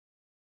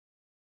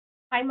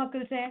Hi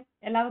മക്കിൾസേ,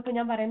 എല്ലാവർക്കും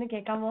ഞാൻ പറയുന്നത്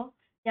കേൾക്കാമോ?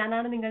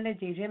 ഞാനാണ് നിങ്ങളുടെ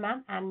ജെ മാം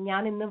ആൻഡ്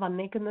ഞാൻ ഇന്ന്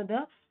വന്നേക്കുന്നത്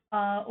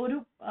ഒരു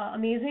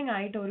അമേസിംഗ്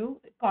ആയിട്ട് ഒരു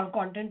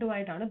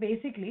കോണ്ടന്റുമായിട്ടാണ്.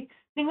 ബേസിക്കലി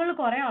നിങ്ങൾ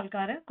കുറെ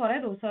ആൾക്കാർ കുറെ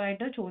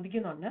ദിവസമായിട്ട്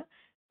ചോദിക്കുന്നുണ്ട്,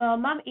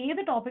 മാം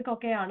ഏത് ടോപ്പിക്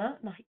ഒക്കെയാണ്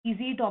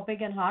easy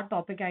topic and hard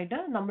topic ആയിട്ട്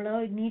നമ്മൾ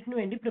നീറ്റിന്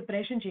വേണ്ടി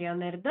പ്രിപ്പറേഷൻ ചെയ്യാൻ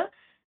നേരത്ത്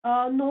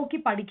നോക്കി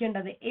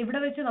പഠിക്കേണ്ടത്, എവിടെ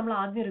വെച്ച് നമ്മൾ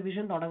ആദ്യം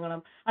റിവിഷൻ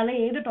തുടങ്ങണം, അല്ലെ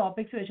ഏത്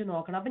ടോപ്പിക്സ് വെച്ച്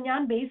നോക്കണം. അപ്പൊ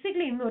ഞാൻ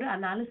ബേസിക്കലി ഇന്ന് ഒരു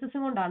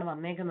അനാലിസിസും കൊണ്ടാണ്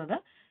വന്നേക്കുന്നത്.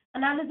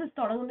 അനാലിസിസ്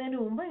തുടങ്ങുന്നതിന്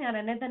മുമ്പ് ഞാൻ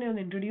എന്നെ തന്നെ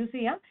ഒന്ന് ഇൻട്രൊഡ്യൂസ്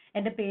ചെയ്യാം.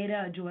 എന്റെ പേര്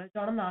ജുവൽ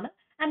ജോൺ എന്നാണ്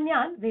ആൻഡ്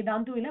ഞാൻ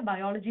വേദാന്തുവിലെ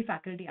ബയോളജി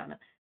ഫാക്കൽറ്റിയാണ്.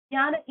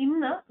 ഞാൻ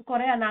ഇന്ന്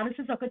കുറെ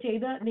അനാലിസിസ് ഒക്കെ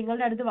ചെയ്ത്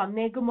നിങ്ങളുടെ അടുത്ത്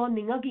വന്നേക്കുമ്പോൾ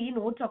നിങ്ങൾക്ക് ഈ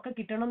നോട്ട്സ് ഒക്കെ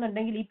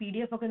കിട്ടണമെന്നുണ്ടെങ്കിൽ, ഈ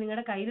PDF ഒക്കെ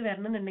നിങ്ങളുടെ കയ്യിൽ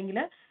വരണമെന്നുണ്ടെങ്കിൽ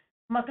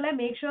മക്കളെ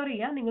മേക്ക് ഷുവർ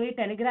ചെയ്യുക നിങ്ങൾ ഈ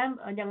ടെലിഗ്രാം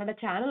ഞങ്ങളുടെ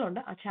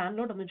ചാനലുണ്ട്, ആ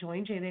ചാനലോട്ട് ഒന്ന്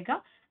ജോയിൻ ചെയ്തേക്കാം.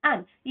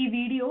 ആൻഡ് ഈ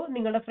വീഡിയോ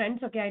നിങ്ങളുടെ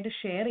ഫ്രണ്ട്സ് ഒക്കെ ആയിട്ട്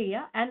ഷെയർ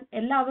ചെയ്യുക. ആൻഡ്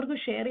എല്ലാവർക്കും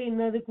ഷെയർ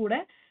ചെയ്യുന്നത്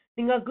കൂടെ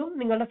നിങ്ങൾക്കും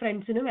നിങ്ങളുടെ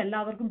ഫ്രണ്ട്സിനും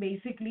എല്ലാവർക്കും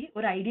ബേസിക്കലി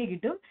ഒരു ഐഡിയ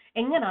കിട്ടും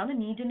എങ്ങനെയാണ്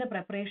നീറ്റിന്റെ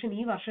പ്രിപ്പറേഷൻ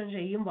ഈ വർഷം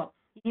ചെയ്യുമ്പോൾ,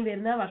 ഇനി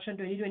വരുന്ന വർഷം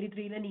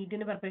 2023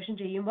 നീറ്റിന്റെ പ്രിപ്പറേഷൻ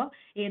ചെയ്യുമ്പോൾ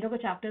ഏതൊക്കെ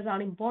ചാപ്റ്റേഴ്സ്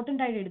ആണ്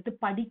ഇമ്പോർട്ടന്റ് ആയിട്ട് എടുത്ത്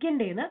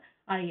പഠിക്കേണ്ടതെന്ന്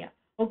അറിയാം.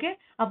 ഓക്കെ,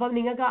 അപ്പം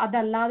നിങ്ങൾക്ക്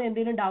അതല്ലാതെ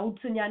എന്തെങ്കിലും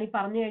ഡൗട്ട്സ് ഞാൻ ഈ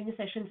പറഞ്ഞു കഴിഞ്ഞ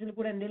സെഷൻസിൽ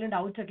കൂടെ എന്തെങ്കിലും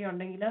ഡൗട്ട്സ് ഒക്കെ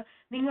ഉണ്ടെങ്കിൽ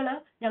നിങ്ങൾ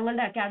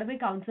ഞങ്ങളുടെ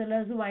അക്കാഡമിക്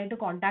കൗൺസിലേഴ്സുമായിട്ട്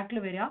കോൺടാക്റ്റിൽ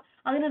വരിക.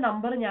 അതിന്റെ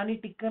നമ്പർ ഞാൻ ഈ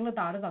ടിക്കറിൽ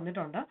താഴെ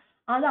തന്നിട്ടുണ്ട്.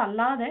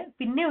 അതല്ലാതെ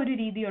പിന്നെ ഒരു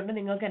രീതിയുണ്ട്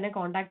നിങ്ങൾക്ക് എന്നെ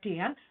കോൺടാക്ട്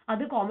ചെയ്യാൻ,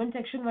 അത് കോമന്റ്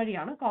സെക്ഷൻ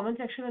വഴിയാണ്. കോമന്റ്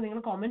സെക്ഷനിൽ നിങ്ങൾ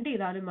കമന്റ്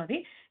ചെയ്താലും മതി.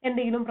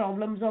 എന്തെങ്കിലും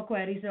പ്രോബ്ലംസോ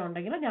ക്വയറീസോ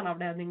ഉണ്ടെങ്കിൽ ഞാൻ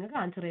അവിടെ നിങ്ങൾക്ക്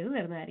ആൻസർ ചെയ്ത്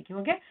തരുന്നതായിരിക്കും.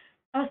 ഓക്കെ,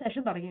 അപ്പോൾ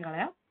സെഷൻ തുടങ്ങി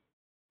കളയാം.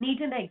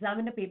 നീറ്റിന്റെ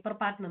എക്സാമിന്റെ പേപ്പർ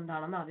പാറ്റേൺ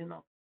എന്താണെന്ന് ആദ്യം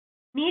നോക്കാം.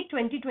 നീറ്റ്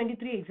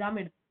 2023 എക്സാം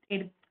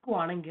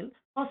എടുക്കുവാണെങ്കിൽ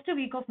ഫസ്റ്റ്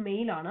വീക്ക് ഓഫ്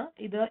മെയ്യിലാണ്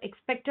ഇത്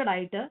എക്സ്പെക്റ്റഡ്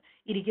ആയിട്ട്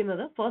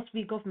ഇരിക്കുന്നത്. First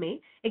week of May,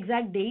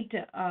 exact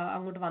date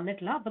അങ്ങോട്ട്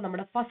വന്നിട്ടില്ല. അപ്പൊ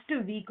നമ്മുടെ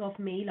ഫസ്റ്റ് വീക്ക്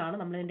ഓഫ് മെയ്യിലാണ്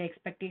നമ്മൾ ഇതിന്റെ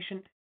എക്സ്പെക്ടേഷൻ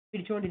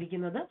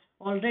പിടിച്ചുകൊണ്ടിരിക്കുന്നത്.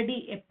 ഓൾറെഡി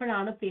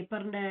എപ്പോഴാണ്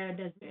പേപ്പറിന്റെ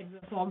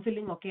ഫോം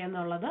ഫില്ലിംഗ് ഒക്കെ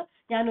എന്നുള്ളത്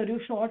ഞാനൊരു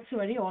ഷോർട്സ്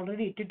വഴി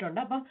ഓൾറെഡി ഇട്ടിട്ടുണ്ട്.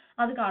 അപ്പം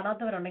അത്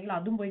കാണാത്തവരുണ്ടെങ്കിൽ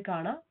അതും പോയി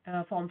കാണാം.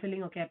 ഫോം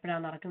ഫില്ലിംഗ് ഒക്കെ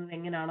എപ്പോഴാണ് നടക്കുന്നത്,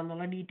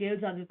 എങ്ങനെയാണെന്നുള്ള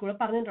ഡീറ്റെയിൽസ് അതിൽ കൂടെ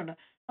പറഞ്ഞിട്ടുണ്ട്.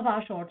 അപ്പോൾ ആ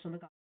ഷോർട്സ് ഒന്ന്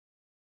കാണാം.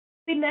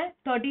 പിന്നെ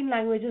 13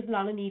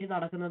 ലാംഗ്വേജസിലാണ് നീറ്റ്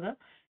നടക്കുന്നത്.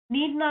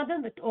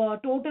 നീറ്റിനകത്ത്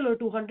ടോട്ടൽ ഒരു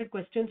 200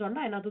 ക്വസ്റ്റ്യൻസ് ഉണ്ട്.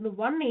 അതിനകത്തുനിന്ന്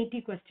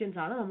 180 ക്വസ്റ്റ്യൻസ്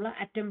ആണ് നമ്മൾ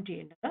അറ്റംപ്റ്റ്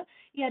ചെയ്യേണ്ടത്.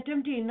 ഈ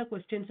അറ്റംപ്റ്റ് ചെയ്യുന്ന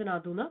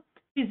ക്വസ്റ്റ്യൻസിനകത്തുനിന്ന്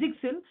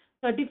ഫിസിക്സിൽ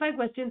 35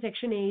 question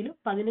section എയിലും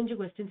 15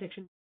 question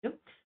section ബിയിലും,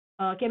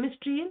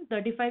 കെമിസ്ട്രിയിൽ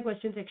 35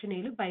 question section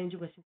എയിലും 15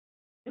 question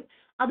section,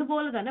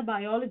 അതുപോലെ തന്നെ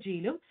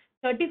ബയോളജിയിലും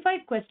 35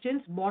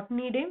 ക്വസ്റ്റ്യൻസ്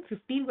ബോട്ടണിയുടെയും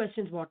 15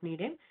 ക്വസ്റ്റ്യൻസ്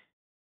ബോട്ടണിയുടെയും,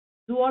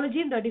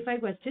 സുവോളജിയും 35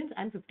 ക്വസ്റ്റ്യൻസ്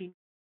ആൻഡ് 15.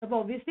 അപ്പോൾ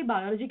ഒബ്വിയസ്ലി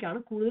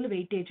ബയോളജിക്കാണ് കൂടുതൽ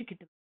വെയിറ്റേജ്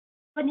കിട്ടുന്നത്.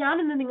 അപ്പൊ ഞാൻ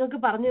ഇന്ന് നിങ്ങൾക്ക്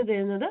പറഞ്ഞു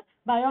തരുന്നത്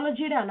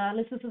ബയോളജിയുടെ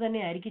അനാലിസിസ്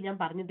തന്നെയായിരിക്കും ഞാൻ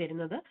പറഞ്ഞു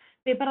തരുന്നത്.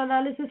 Paper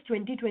analysis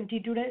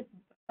 2022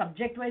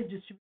 subject wise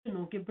distribution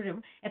നോക്കിയപ്പോഴും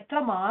എത്ര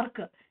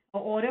മാർക്ക്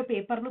ഓരോ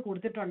പേപ്പറിന്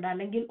കൊടുത്തിട്ടുണ്ട്,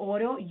 അല്ലെങ്കിൽ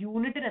ഓരോ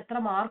യൂണിറ്റിന് എത്ര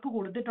മാർക്ക്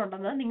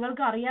കൊടുത്തിട്ടുണ്ടെന്ന്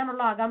നിങ്ങൾക്ക്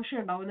അറിയാനുള്ള ആകാംക്ഷ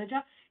ഉണ്ടാവും. എന്ന്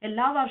വെച്ചാൽ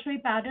എല്ലാ വർഷവും ഈ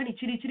പാറ്റേൺ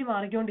ഇച്ചിരി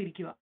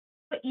മാറിക്കൊണ്ടിരിക്കുക.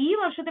 അപ്പൊ ഈ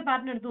വർഷത്തെ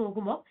പാറ്റേൺ എടുത്ത്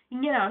നോക്കുമ്പോൾ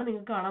ഇങ്ങനെയാണ്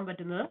നിങ്ങൾക്ക് കാണാൻ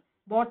പറ്റുന്നത്.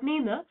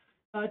 ബോട്ടണിന്ന്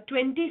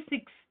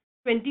 26,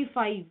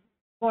 25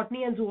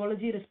 botany and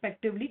zoology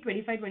respectively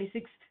 25,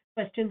 26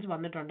 questions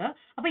വന്നിട്ടുണ്ട്.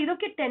 അപ്പൊ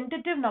ഇതൊക്കെ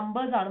ടെന്റേറ്റീവ്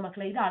നമ്പേഴ്സ് ആണ്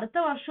മക്കളെ. ഇത് അടുത്ത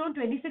വർഷവും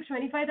 26,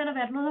 25 തന്നെ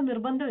വരണമെന്ന്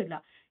നിർബന്ധമില്ല.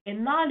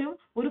 എന്നാലും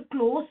ഒരു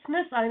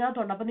ക്ലോസ്നെസ്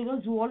അതിനകത്തുണ്ട്. അപ്പൊ നിങ്ങൾ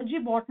സുവോളജി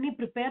ബോട്ടണി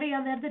പ്രിപ്പയർ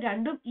ചെയ്യാൻ നേരത്തെ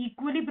രണ്ടും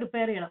ഈക്വലി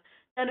പ്രിപ്പയർ ചെയ്യണം.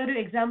 ഞാനൊരു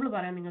എക്സാമ്പിൾ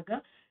പറയാം നിങ്ങൾക്ക്.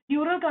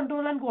 ന്യൂറൽ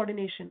കൺട്രോൾ ആൻഡ്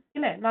കോർഡിനേഷൻ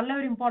ഇല്ലേ, നല്ല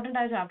ഒരു ഇമ്പോർട്ടന്റ്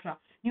ആയ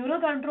ചാപ്റ്ററാണ്.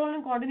 ന്യൂറൽ കൺട്രോൾ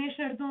ആൻഡ്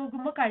കോർഡിനേഷൻ എടുത്ത്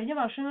നോക്കുമ്പോൾ കഴിഞ്ഞ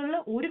വർഷങ്ങളിൽ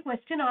ഒരു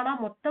ക്വസ്റ്റ്യൻ ആണ് ആ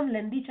മൊത്തം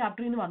ലെന്തി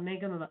ചാപ്റ്ററിൽ നിന്ന്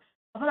വന്നേക്കുന്നത്.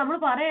 അപ്പൊ നമ്മൾ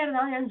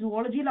പറയരുത് ഞാൻ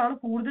സുവോളജിയിലാണ്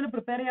കൂടുതൽ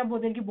പ്രിപ്പയർ ചെയ്യാൻ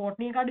പോകുന്നത്, എനിക്ക്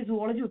ബോട്ടണിയെക്കാട്ടി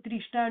സുവോളജി ഒത്തിരി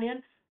ഇഷ്ടമാണ്, ഞാൻ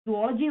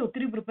സുവോളജി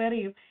ഒത്തിരി പ്രിപ്പയർ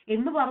ചെയ്യും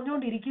എന്ന്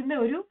പറഞ്ഞുകൊണ്ടിരിക്കുന്ന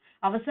ഒരു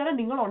അവസരം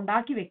നിങ്ങൾ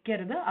ഉണ്ടാക്കി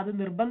വെക്കരുത്. അത്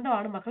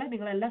നിർബന്ധമാണ് മക്കളെ,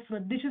 നിങ്ങളെല്ലാം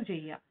ശ്രദ്ധിച്ചു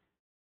ചെയ്യുക.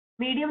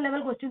 മീഡിയം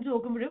ലെവൽ ക്വസ്റ്റ്യൻസ്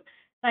നോക്കുമ്പോഴും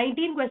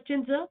 19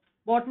 ക്വസ്റ്റ്യൻസ്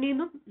ബോട്ടണിയിൽ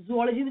നിന്നും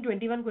സുവോളജിയിൽ നിന്ന്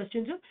 21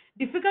 ക്വസ്റ്റ്യൻസും,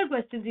 ഡിഫിക്കൽട്ട്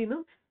ക്വസ്റ്റ്യൻസിൽ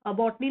നിന്നും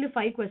ബോട്ടണിയിൽ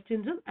 5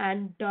 ക്വസ്റ്റ്യൻസും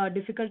ആൻഡ്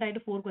ഡിഫിക്കൽട്ട് ആയിട്ട്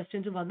 4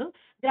 ക്വസ്റ്റ്യൻസും വന്നു.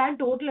 ഗ്രാൻഡ്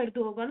ടോട്ടൽ എടുത്ത്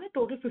നോക്കുകയാണെങ്കിൽ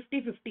ടോട്ടൽ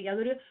 50-50,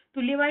 അതൊരു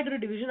തുല്യമായിട്ടൊരു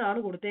ഡിവിഷൻ ആണ്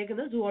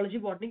കൊടുത്തേക്കുന്നത്. സുവോളജി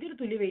ബോട്ടണിക്ക് ഒരു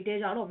തുല്യ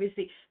വെയിറ്റേജ് ആണ്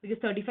ഒബ്വിയസ്ലി,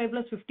 ബിക്കോസ്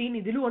 35+15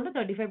 ഇതിലും ഉണ്ട്,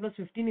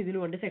 35+15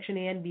 ഇതിലും ഉണ്ട് സെക്ഷൻ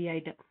എ ആൻഡ് ബി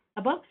ആയിട്ട്.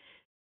 അപ്പം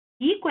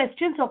ഈ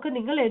ക്വസ്റ്റ്യൻസ് ഒക്കെ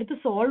നിങ്ങൾ എടുത്ത്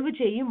സോൾവ്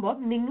ചെയ്യുമ്പോൾ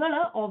നിങ്ങൾ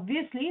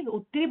ഒബ്വിയസ്ലി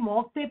ഒത്തിരി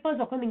മോക്ക്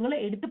പേപ്പേഴ്സ് ഒക്കെ നിങ്ങൾ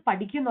എടുത്ത്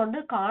പഠിക്കുന്നുണ്ട്,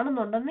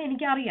 കാണുന്നുണ്ടെന്ന്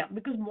എനിക്കറിയാം.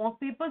 ബിക്കോസ് മോക്ക്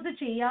പേപ്പേഴ്സ്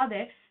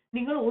ചെയ്യാതെ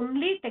നിങ്ങൾ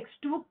ഓൺലി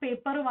ടെക്സ്റ്റ് ബുക്ക്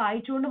പേപ്പർ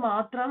വായിച്ചുകൊണ്ട്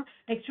മാത്രം,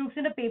 ടെക്സ്റ്റ്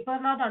ബുക്സിന്റെ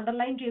പേപ്പറിനകത്ത്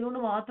അണ്ടർലൈൻ ചെയ്തുകൊണ്ട്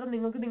മാത്രം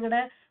നിങ്ങൾക്ക് നിങ്ങളുടെ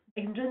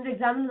എൻട്രൻസ്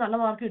എക്സാമിൽ നല്ല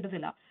മാർക്ക്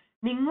കിട്ടത്തില്ല.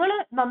 നിങ്ങൾ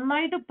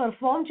നന്നായിട്ട്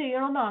പെർഫോം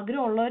ചെയ്യണമെന്ന്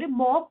ആഗ്രഹമുള്ളവർ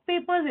മോക്ക്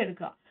പേപ്പേഴ്സ്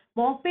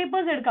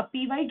എടുക്കുക,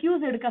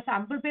 PYQs എടുക്കുക,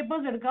 സാമ്പിൾ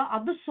പേപ്പേഴ്സ് എടുക്കുക,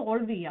 അത്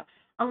സോൾവ് ചെയ്യുക.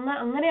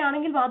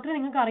 അങ്ങനെയാണെങ്കിൽ മാത്രമേ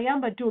നിങ്ങൾക്ക് അറിയാൻ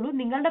പറ്റുള്ളൂ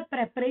നിങ്ങളുടെ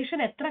പ്രിപ്പറേഷൻ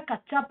എത്ര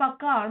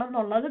കച്ചാപ്പക്ക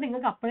ആണെന്നുള്ളത്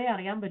നിങ്ങൾക്ക് അപ്പോഴേ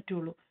അറിയാൻ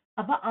പറ്റുള്ളൂ.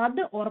 അപ്പൊ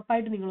അത്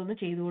ഉറപ്പായിട്ട് നിങ്ങളൊന്ന്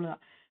ചെയ്തോളുക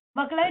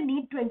മക്കളെ.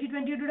 നീറ്റ്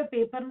 2022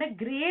 പേപ്പറിന്റെ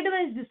ഗ്രേഡ്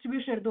വൈസ്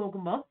ഡിസ്ട്രിബ്യൂഷൻ എടുത്ത്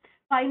നോക്കുമ്പോൾ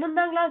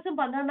 11ാം ക്ലാസ്സും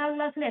 12ാം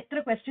ക്ലാസ്സിലും എത്ര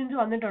ക്വസ്റ്റ്യൻസ്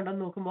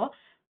വന്നിട്ടുണ്ടെന്ന് നോക്കുമ്പോൾ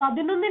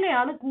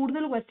 11ലെയാണ്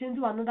കൂടുതൽ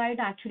ക്വസ്റ്റ്യൻസ്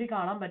വന്നതായിട്ട് ആക്ച്വലി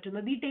കാണാൻ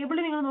പറ്റുന്നത്. ഈ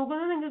ടേബിളിൽ നിങ്ങൾ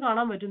നോക്കുന്നത് നിങ്ങൾക്ക്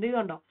കാണാൻ പറ്റും. ഇത്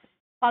കണ്ടോ,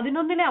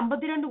 11ലെ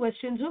 52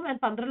 ക്വസ്റ്റ്യൻസും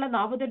 12ലെ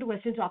 48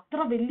 ക്വസ്റ്റ്യൻസും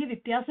അത്ര വലിയ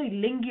വ്യത്യാസം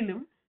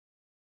ഇല്ലെങ്കിലും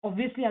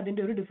ഒബ്വിയസ്ലി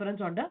അതിന്റെ ഒരു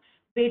ഡിഫറൻസ് ഉണ്ട്.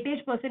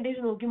 വെയിറ്റേജ് പെർസെൻറ്റേജ്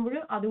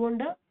നോക്കുമ്പോഴും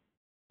അതുകൊണ്ട്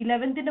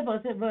 11ന്റെ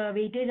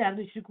വെയിറ്റേജ്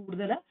ആയിരുന്നു ഇച്ചിരി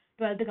കൂടുതൽ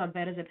 12th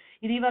കമ്പാരിസൺ.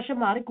 ഇത് ഈ വർഷം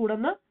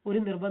മാറിക്കൂടുന്ന ഒരു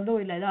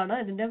നിർബന്ധവും ഇല്ല. ഇതാണ്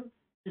ഇതിന്റെ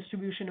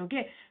ഡിസ്ട്രിബ്യൂഷൻ.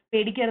 ഓക്കെ,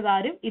 പേടിക്കരുത്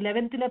ആരും.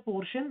 11th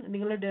പോർഷൻ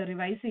നിങ്ങൾ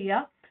റിവൈസ്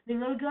ചെയ്യുക.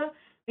 നിങ്ങൾക്ക്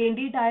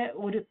വേണ്ടിയിട്ടായ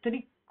ഒത്തിരി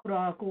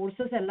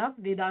കോഴ്സസ് എല്ലാം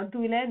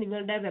വേദാന്തുവിലെ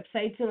നിങ്ങളുടെ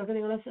വെബ്സൈറ്റ്സിലൊക്കെ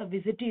നിങ്ങൾ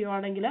വിസിറ്റ്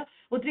ചെയ്യുവാണെങ്കിൽ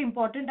ഒത്തിരി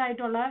ഇമ്പോർട്ടൻ്റ്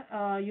ആയിട്ടുള്ള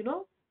യുനോ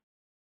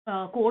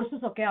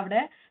കോഴ്സസ് ഒക്കെ അവിടെ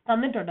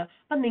തന്നിട്ടുണ്ട്.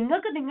 അപ്പം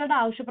നിങ്ങൾക്ക് നിങ്ങളുടെ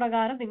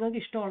ആവശ്യപ്രകാരം നിങ്ങൾക്ക്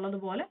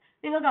ഇഷ്ടമുള്ളതുപോലെ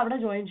നിങ്ങൾക്ക് അവിടെ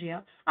ജോയിൻ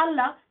ചെയ്യാം. അല്ല,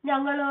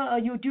 ഞങ്ങൾ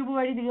യൂട്യൂബ്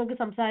വഴി നിങ്ങൾക്ക്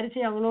സംസാരിച്ച്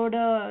ഞങ്ങളോട്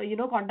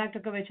കോൺടാക്ട്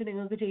ഒക്കെ വെച്ച്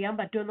നിങ്ങൾക്ക് ചെയ്യാൻ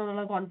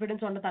പറ്റുമെന്നുള്ള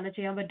കോൺഫിഡൻസ് കൊണ്ട് തന്നെ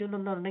ചെയ്യാൻ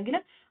പറ്റുമെന്നുണ്ടെങ്കിൽ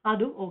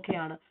അതും ഓക്കെ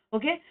ആണ്.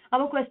 ഓക്കെ,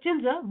 അപ്പോൾ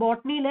ക്വസ്റ്റ്യൻസ്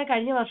ബോട്ടണിയിലെ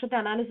കഴിഞ്ഞ വർഷത്തെ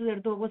അനാലിസിസ്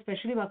എടുത്ത് നോക്കുമ്പോൾ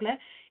സ്പെഷ്യലി മക്കളെ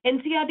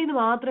NCERT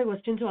മാത്രമേ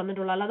ക്വസ്റ്റ്യൻസ്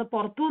വന്നിട്ടുള്ളൂ, അല്ലാതെ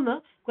പുറത്തുനിന്ന്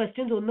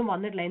ക്വസ്റ്റ്യൻസ് ഒന്നും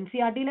വന്നിട്ടില്ല.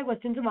 NCERT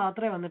ക്വസ്റ്റ്യൻസ്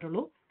മാത്രമേ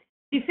വന്നിട്ടുള്ളൂ.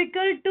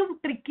 ഡിഫിക്കൽട്ടും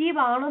ട്രിക്കിയും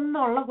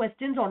ആണെന്നുള്ള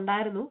ക്വസ്റ്റ്യൻസ്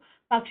ഉണ്ടായിരുന്നു,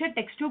 പക്ഷെ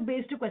ടെക്സ്റ്റ് ബുക്ക്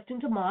ബേസ്ഡ്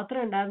ക്വസ്റ്റ്യൻസ്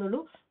മാത്രമേ ഉണ്ടായിരുന്നുള്ളൂ.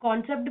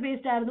 കോൺസെപ്റ്റ്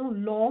ബേസ്ഡ് ആയിരുന്നു,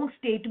 ലോങ്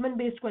സ്റ്റേറ്റ്മെന്റ്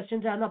ബേസ്ഡ്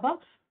ക്വസ്റ്റ്യൻസ് ആയിരുന്നു. അപ്പം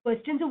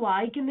ക്വസ്റ്റ്യൻസ്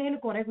വായിക്കുന്നതിൽ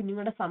കുറെ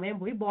കുഞ്ഞുങ്ങളുടെ സമയം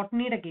പോയി.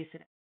 ബോട്ടണിയുടെ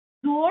കേസിൽ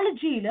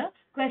സുവോളജിയിൽ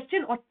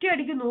ക്വസ്റ്റ്യൻ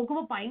ഒറ്റയടിക്ക്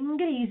നോക്കുമ്പോൾ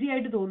ഭയങ്കര ഈസി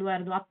ആയിട്ട്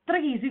തോന്നുമായിരുന്നു,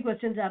 അത്രയ്ക്ക് ഈസി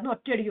ക്വസ്റ്റ്യൻസ് ആയിരുന്നു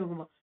ഒറ്റയടിക്ക്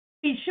നോക്കുമ്പോൾ.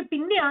 പക്ഷെ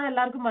പിന്നെയാണ്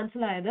എല്ലാവർക്കും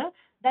മനസ്സിലായത്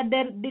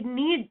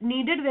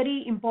needed very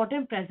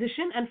important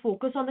precision and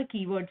focus on the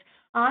keywords.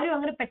 ആരും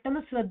അങ്ങനെ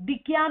പെട്ടെന്ന്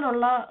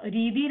ശ്രദ്ധിക്കാനുള്ള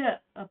രീതിയിൽ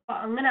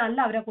അങ്ങനെ അല്ല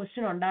അവർ ആ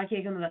ക്വസ്റ്റ്യൻ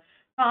ഉണ്ടാക്കിയേക്കുന്നത്.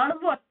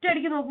 കാണുമ്പോൾ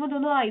ഒറ്റയടിക്ക് നോക്കുമ്പോൾ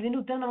തോന്നുന്നു ഇതിന്റെ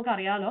ഉത്തരം നമുക്ക്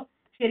അറിയാലോ.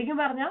 ശരിക്കും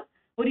പറഞ്ഞാൽ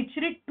ഒരു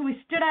ഇച്ചിരി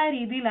ട്വിസ്റ്റഡ് ആയ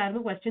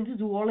രീതിയിലായിരുന്നു ക്വസ്റ്റ്യൻസ്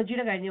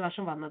സുവോളജിയുടെ കഴിഞ്ഞ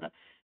വർഷം വന്നത്.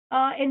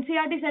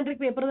 NCERT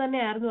സെൻട്രിക് പേപ്പർ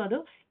തന്നെയായിരുന്നു അത്.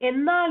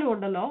 എന്നാലും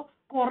ഉണ്ടല്ലോ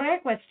കുറെ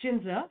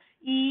ക്വസ്റ്റ്യൻസ്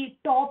ഈ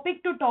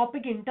ടോപ്പിക് ടു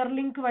ടോപ്പിക്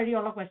ഇന്റർലിങ്ക്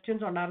വഴിയുള്ള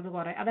ക്വസ്റ്റ്യൻസ് ഉണ്ടായിരുന്നു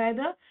കുറെ.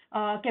 അതായത്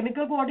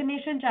കെമിക്കൽ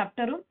കോർഡിനേഷൻ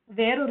ചാപ്റ്ററും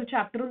വേറൊരു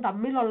ചാപ്റ്ററും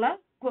തമ്മിലുള്ള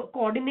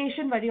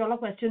കോർഡിനേഷൻ വഴിയുള്ള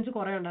ക്വസ്റ്റ്യൻസ്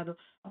കുറെ ഉണ്ടായിരുന്നു.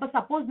 അപ്പൊ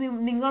സപ്പോസ്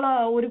നിങ്ങൾ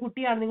ഒരു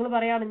കുട്ടിയാണ്, നിങ്ങൾ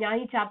പറയാണ് ഞാൻ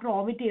ഈ ചാപ്റ്റർ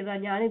ഓമിറ്റ് ചെയ്താ,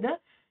 ഞാനിത്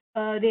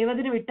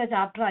ദൈവത്തിന് വിട്ട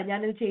ചാപ്റ്ററാണ്,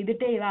 ഞാനിത്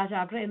ചെയ്തിട്ടേ ഇല്ല ആ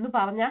ചാപ്റ്റർ എന്ന്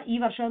പറഞ്ഞാൽ ഈ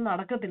വർഷം അത്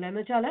നടക്കത്തില്ല.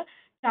 എന്ന് വെച്ചാൽ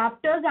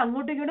ചാപ്റ്റേഴ്സ്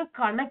അങ്ങോട്ടും ഇങ്ങോട്ടും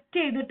കണക്ട്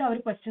ചെയ്തിട്ട് അവർ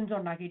ക്വസ്റ്റ്യൻസ്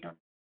ഉണ്ടാക്കിയിട്ടുണ്ട്.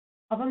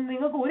 അപ്പം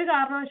നിങ്ങൾക്ക് ഒരു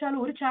കാരണവശാലും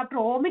ഒരു ചാപ്റ്റർ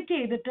ഓമിറ്റ്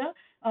ചെയ്തിട്ട്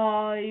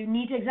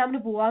നീറ്റ് എക്സാമിന്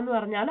പോവാന്ന്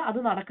പറഞ്ഞാൽ അത്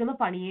നടക്കുന്ന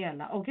പണിയേ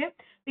അല്ല. ഓക്കെ,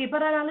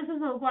 പേപ്പർ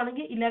അനാലിസിസ്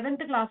നോക്കുവാണെങ്കിൽ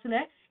 11th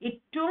ക്ലാസ്സിലെ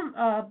ഏറ്റവും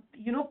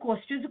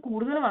ക്വസ്റ്റ്യൻസ്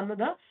കൂടുതൽ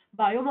വന്നത്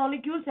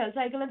biomolecule, cell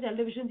cycle and cell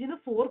ഡിവിഷൻസിന്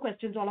 4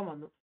 ക്വസ്റ്റ്യൻസോളം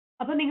വന്നു.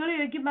 അപ്പൊ നിങ്ങൾ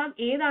ചോദിക്കും മാം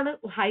ഏതാണ്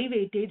high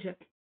weightage?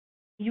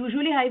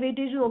 Usually high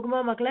weightage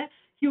നോക്കുമ്പോൾ മക്കളെ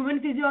ഹ്യൂമൻ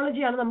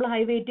ഫിസിയോളജിയാണ് നമ്മൾ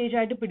ഹൈ വെയിറ്റേജ്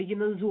ആയിട്ട്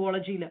പിടിക്കുന്നത്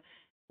സുവോളജിയിൽ.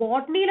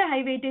 ബോട്ടണിയിലെ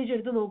ഹൈ വെയിറ്റേജ്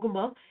എടുത്ത്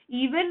നോക്കുമ്പോൾ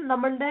ഈവൻ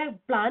നമ്മളുടെ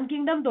പ്ലാന്റ്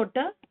കിങ്ഡം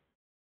തൊട്ട്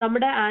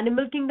നമ്മുടെ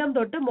ആനിമൽ കിങ്ഡം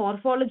തൊട്ട്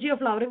മോർഫോളജി ഓഫ്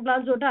ഫ്ലവറിംഗ്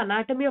പ്ലാന്റ്സ് തൊട്ട്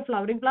അനാറ്റമി ഓഫ്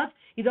ഫ്ലവറിംഗ് പ്ലാന്റ്സ്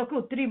ഇതൊക്കെ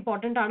ഒത്തിരി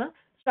ഇമ്പോർട്ടൻ്റ് ആണ്.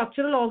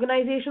 സ്ട്രക്ചറൽ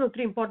ഓർഗനൈസേഷൻ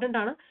ഒത്തിരി ഇമ്പോർട്ടൻ്റ്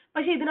ആണ്.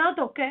 പക്ഷെ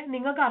ഇതിനകത്തൊക്കെ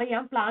നിങ്ങൾക്ക്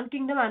അറിയാം പ്ലാന്റ്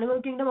കിങ്ഡം, ആനിമൽ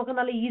കിങ്ഡം ഒക്കെ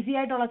നല്ല ഈസി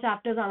ആയിട്ടുള്ള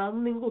ചാപ്റ്റേഴ്സ് ആണ്.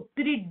 അതൊന്നും നിങ്ങൾക്ക്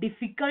ഒത്തിരി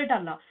ഡിഫിക്കൽട്ട്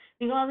അല്ല.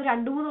 നിങ്ങൾ അത്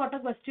 2-3 വട്ടം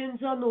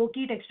ക്വസ്റ്റ്യൻസ്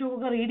നോക്കി ടെക്സ്റ്റ് ബുക്ക്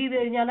ഒക്കെ റീഡ് ചെയ്ത്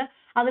കഴിഞ്ഞാൽ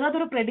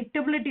അതിനകത്തൊരു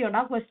പ്രെഡിക്റ്റബിലിറ്റി ഉണ്ട്.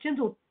 ആ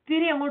ക്വസ്റ്റ്യൻസ്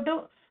ഒത്തിരി അങ്ങോട്ട്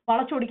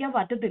വളച്ചൊടിക്കാൻ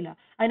പറ്റത്തില്ല.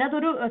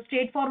 അതിനകത്തൊരു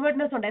സ്ട്രേറ്റ്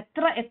ഫോർവേഡ്നെസ് ഉണ്ട്.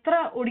 എത്ര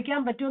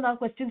ഒടിക്കാൻ പറ്റുമെന്ന് ആ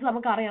ക്വസ്റ്റ്യൻസ്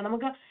നമുക്ക് അറിയാം.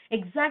 നമുക്ക്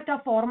എക്സാക്ട് ആ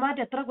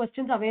ഫോർമാറ്റ് എത്ര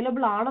ക്വസ്റ്റ്യൻസ്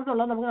അവൈലബിൾ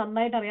ആണെന്നുള്ളത് നമുക്ക്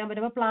നന്നായിട്ട് അറിയാൻ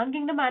പറ്റും. അപ്പോൾ പ്ലാന്റ്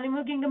കിങ്ഡം,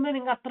 ആനിമൽ കിങ്ഡമിൽ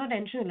നിങ്ങൾക്ക് അത്ര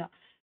ടെൻഷൻ ഇല്ല.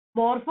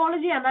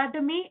 Morphology,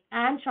 anatomy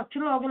and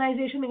structural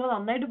organisation നിങ്ങൾ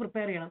നന്നായിട്ട്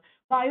പ്രിപ്പയർ ചെയ്യണം.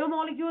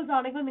 ബയോമോളിക്യൂൾസ്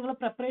ആണെങ്കിൽ നിങ്ങളുടെ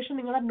പ്രിപ്പറേഷൻ,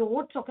 നിങ്ങളുടെ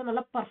നോട്ട്സ് ഒക്കെ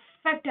നല്ല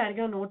പെർഫെക്റ്റ്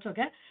ആയിരിക്കണം. നോട്ട്സ്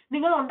ഒക്കെ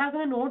നിങ്ങൾ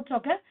ഉണ്ടാക്കുന്ന നോട്ട്സ്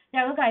ഒക്കെ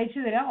ഞങ്ങൾക്ക്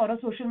അയച്ചു തരാം. ഓരോ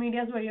സോഷ്യൽ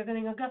മീഡിയാസ് വഴിയൊക്കെ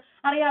നിങ്ങൾക്ക്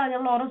അറിയാം,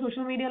 ഞങ്ങൾ ഓരോ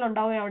സോഷ്യൽ മീഡിയയിൽ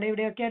ഉണ്ടാവും, അവിടെ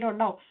ഇവിടെയൊക്കെ ആയിട്ട്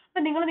ഉണ്ടാവും.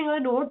 അപ്പം നിങ്ങൾ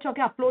നിങ്ങളുടെ നോട്ട്സ്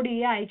ഒക്കെ അപ്ലോഡ്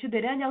ചെയ്യുക, അയച്ചു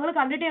തരിക. ഞങ്ങൾ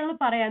കണ്ടിട്ട് ഞങ്ങൾ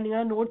പറയാം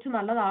നിങ്ങളുടെ നോട്ട്സ്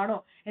നല്ലതാണോ,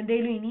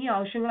 എന്തെങ്കിലും ഇനി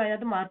ആവശ്യങ്ങൾ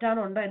അതിനകത്ത്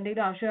മാറ്റാനുണ്ടോ,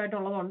 എന്തെങ്കിലും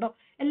ആവശ്യമായിട്ടുള്ളതുണ്ടോ,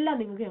 എല്ലാം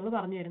നിങ്ങൾക്ക് ഞങ്ങൾ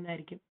പറഞ്ഞു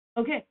തരുന്നതായിരിക്കും.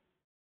 Okay,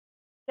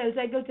 cell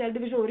cycle, cell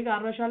division ഒരു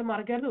കാരണവശാലും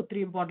മറക്കരുത്, ഒത്തിരി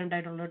ഇമ്പോർട്ടൻ്റ്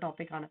ആയിട്ടുള്ള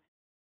ടോപ്പിക്കാണ്.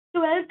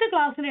 12th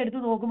ക്ലാസ്സിൽ എടുത്ത്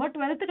നോക്കുമ്പോൾ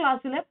 12th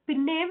ക്ലാസ്സിൽ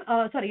പിന്നെയും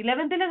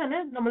 11th തന്നെ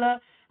നമ്മൾ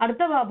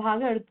അടുത്ത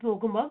ഭാഗം എടുത്ത്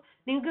നോക്കുമ്പോൾ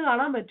നിങ്ങൾക്ക്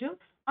കാണാൻ പറ്റും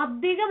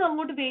അധികം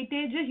അങ്ങോട്ട്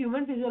വെയിറ്റേജ്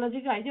ഹ്യൂമൻ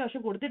ഫിസിയോളജി കഴിഞ്ഞ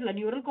വർഷം കൊടുത്തിട്ടില്ല.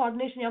 ന്യൂറൽ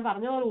കോർഡിനേഷൻ ഞാൻ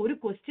പറഞ്ഞ പോലെ ഒരു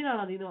ക്വസ്റ്റ്യൻ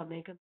ആണ് അതിൽ നിന്ന്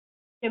വന്നേക്കുന്നത്.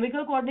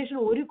 കെമിക്കൽ കോർഡിനേഷൻ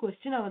ഒരു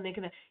ക്വസ്റ്റ്യൻ ആണ്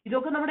വന്നേക്കുന്നത്.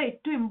 ഇതൊക്കെ നമ്മുടെ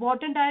ഏറ്റവും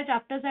ഇമ്പോർട്ടൻ്റ് ആയ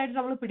ചാപ്റ്റേഴ്സ് ആയിട്ട്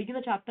നമ്മൾ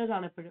പിടിക്കുന്ന ചാപ്റ്റേഴ്സ്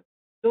ആണ് എപ്പോഴും.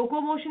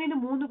 ലോക്കോമോഷനിൽ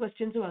 3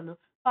 ക്വസ്റ്റ്യൻസ് വന്നു.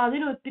 അപ്പൊ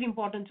അതിന് ഒത്തിരി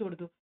ഇമ്പോർട്ടൻസ്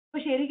കൊടുത്തു.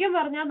 അപ്പൊ ശരിക്കും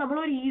പറഞ്ഞാൽ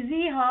നമ്മളൊരു ഈസി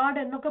ഹാർഡ്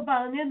എന്നൊക്കെ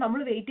പറഞ്ഞ് നമ്മൾ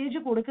വെയിറ്റേജ്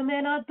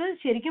കൊടുക്കുന്നതിനകത്ത്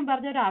ശരിക്കും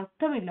പറഞ്ഞ ഒരു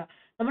അർത്ഥമില്ല.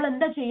 നമ്മൾ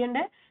എന്താ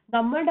ചെയ്യേണ്ടത്?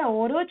 നമ്മളുടെ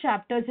ഓരോ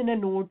ചാപ്റ്റേഴ്സിന്റെ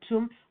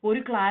നോട്ട്സും ഒരു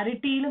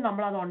ക്ലാരിറ്റിയിൽ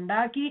നമ്മൾ അത്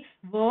ഉണ്ടാക്കി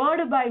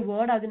വേർഡ് ബൈ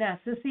വേർഡ് അതിനെ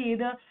അസസ്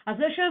ചെയ്ത്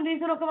അസർഷൻ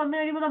റീസൺ ഒക്കെ വന്നു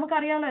കഴിയുമ്പോൾ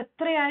നമുക്കറിയാമല്ലോ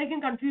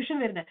എത്രയായിരിക്കും കൺഫ്യൂഷൻ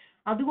വരുന്നത്.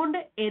 അതുകൊണ്ട്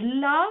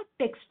എല്ലാ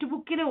ടെക്സ്റ്റ്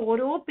ബുക്കിലെ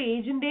ഓരോ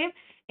പേജിന്റെയും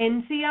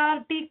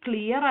NCERT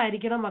ക്ലിയർ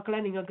ആയിരിക്കണം മക്കളെ.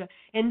 നിങ്ങൾക്ക്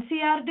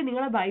NCERT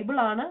നിങ്ങളുടെ ബൈബിൾ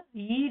ആണ്.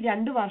 ഈ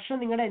 2 വർഷം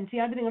നിങ്ങളുടെ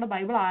NCERT നിങ്ങളുടെ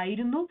ബൈബിൾ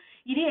ആയിരുന്നു.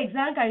 ഇനി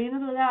എക്സാം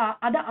കഴിയുന്നത് വരെ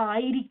അത്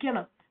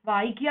ആയിരിക്കണം.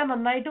 വായിക്കുക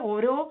നന്നായിട്ട്,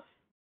 ഓരോ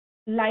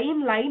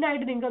ലൈൻ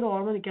ആയിട്ട് നിങ്ങൾക്ക് അത്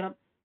ഓർമ്മ നിൽക്കണം.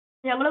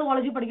 ഞങ്ങൾ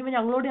കോളേജിൽ പഠിക്കുമ്പോൾ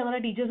ഞങ്ങളോട്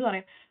ഞങ്ങളുടെ ടീച്ചേഴ്സ്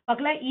പറയും,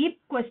 മക്കളെ ഈ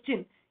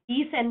ക്വസ്റ്റ്യൻ, ഈ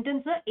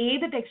സെന്റൻസ്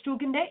ഏത് ടെക്സ്റ്റ്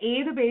ബുക്കിന്റെ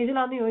ഏത്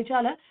പേജിലാണെന്ന്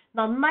ചോദിച്ചാൽ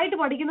നന്നായിട്ട്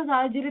പഠിക്കുന്ന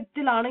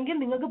സാഹചര്യത്തിലാണെങ്കിൽ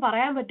നിങ്ങൾക്ക്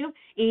പറയാൻ പറ്റും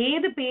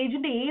ഏത്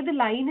പേജിന്റെ ഏത്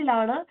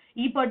ലൈനിലാണ്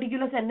ഈ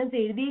പെർട്ടിക്കുലർ സെന്റൻസ്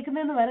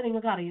എഴുതിയിരിക്കുന്നതെന്ന് വരെ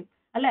നിങ്ങൾക്ക് അറിയും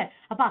അല്ലേ.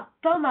 അപ്പൊ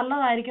അത്ര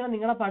നല്ലതായിരിക്കണം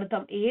നിങ്ങളുടെ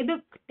പഠിത്തം. ഏത്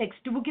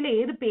ടെക്സ്റ്റ് ബുക്കിലെ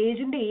ഏത്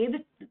പേജിന്റെ ഏത്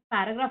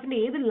പാരഗ്രാഫിന്റെ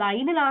ഏത്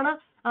ലൈനിലാണ്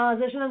ആ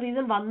അസർഷൻ ആൻഡ്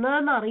റീസൺ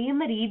വന്നതെന്ന്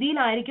അറിയുന്ന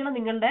രീതിയിലായിരിക്കണം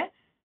നിങ്ങളുടെ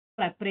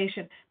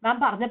preparation. മാം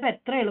പറഞ്ഞപ്പോൾ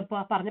എത്ര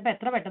എളുപ്പമാണ്, പറഞ്ഞപ്പോൾ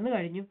എത്ര പെട്ടെന്ന്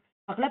കഴിഞ്ഞു.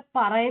 മക്കളെ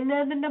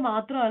പറയുന്നതിന്റെ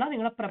മാത്രമല്ല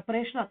നിങ്ങളുടെ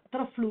preparation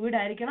അത്ര ഫ്ലൂയിഡ്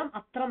ആയിരിക്കണം,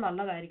 അത്ര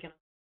നല്ലതായിരിക്കണം.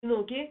 ഇത്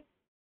നോക്കിയേ,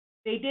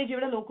 വെയിറ്റേജ്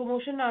ഇവിടെ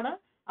ലോക്കോമോഷൻ ആണ്,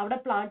 അവിടെ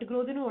പ്ലാന്റ്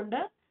ഗ്രോത്തിനും ഉണ്ട്,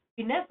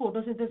 പിന്നെ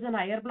ഫോട്ടോസിന്തസിസ് ആൻഡ്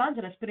ഹയർ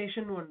പ്ലാന്റ്സ്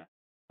റെസ്പിറേഷനും ഉണ്ട്.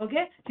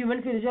 ഓക്കെ, ഹ്യൂമൻ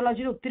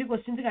ഫിസിയോളജിയിൽ ഒത്തിരി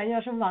ക്വസ്റ്റ്യൻസ് കഴിഞ്ഞ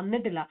വർഷം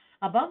വന്നിട്ടില്ല.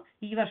 അപ്പം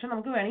ഈ വർഷം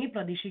നമുക്ക് വേണമെങ്കിൽ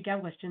പ്രതീക്ഷിക്കാം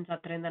ക്വസ്റ്റ്യൻസ്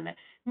അത്രയും തന്നെ.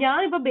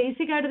 ഞാനിപ്പോൾ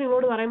ബേസിക് ആയിട്ട്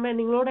നിങ്ങളോട് പറയുമ്പോൾ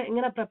നിങ്ങളോട്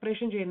എങ്ങനെ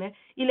പ്രിപ്പറേഷൻ ചെയ്യുന്നത്,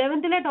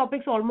 11th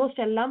ടോപ്പിക്സ്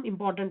ഓൾമോസ്റ്റ് എല്ലാം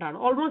ഇമ്പോർട്ടന്റ് ആണ്,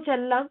 ഓൾമോസ്റ്റ്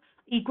എല്ലാം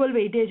ഈക്വൽ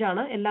വെയിറ്റേജ്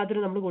ആണ്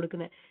എല്ലാത്തിനും നമ്മൾ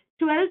കൊടുക്കുന്നത്.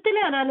 12th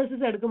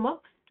അനാലിസിസ് എടുക്കുമ്പോൾ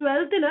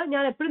 12th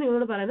ഞാൻ എപ്പോഴും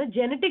നിങ്ങളോട് പറയുന്നത്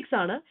ജെനറ്റിക്സ്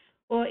ആണ്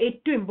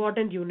ഏറ്റവും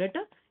ഇമ്പോർട്ടന്റ്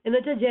യൂണിറ്റ്. എന്ന്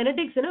വെച്ചാൽ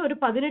ജെനറ്റിക്സിന് ഒരു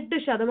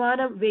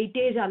 18%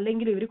 വെയിറ്റേജ്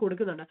അല്ലെങ്കിൽ ഇവർ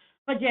കൊടുക്കുന്നുണ്ട്.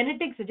 അപ്പൊ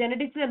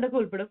ജെനറ്റിക്സിൽ എന്തൊക്കെ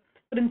ഉൾപ്പെടും,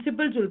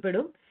 പ്രിൻസിപ്പിൾസ്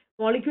ഉൾപ്പെടും,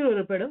 മോളിക്യൂൾ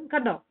ഉൾപ്പെടും.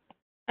 കണ്ടോ,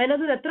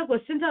 അതിനകത്ത് എത്ര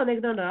ക്വസ്റ്റ്യൻസ്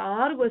വന്നിരിക്കുന്നുണ്ട്,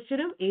 6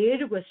 ക്വസ്റ്റ്യനും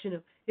 7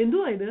 ക്വസ്റ്റ്യനും.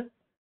 എന്തുവാ ഇത്,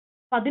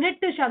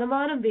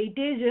 18%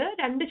 വെയിറ്റേജ്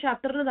 2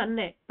 ചാപ്റ്ററിന്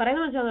തന്നെ.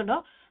 പറയുന്നത് മനസ്സിലാകുന്നുണ്ടോ?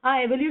 ആ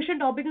എവല്യൂഷൻ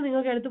ടോപ്പിക്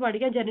നിങ്ങൾക്ക് എടുത്ത്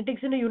പഠിക്കാൻ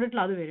ജെനറ്റിക്സിന്റെ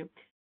യൂണിറ്റിൽ അത് വരും.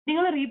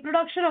 നിങ്ങൾ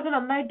റീപ്രൊഡക്ഷൻ ഒക്കെ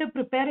നന്നായിട്ട്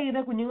പ്രിപ്പയർ ചെയ്ത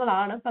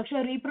കുഞ്ഞുങ്ങളാണ്, പക്ഷെ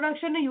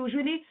റീപ്രൊഡക്ഷന്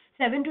യൂഷ്വലി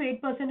 7 to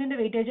 8%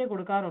 വെയിറ്റേജേ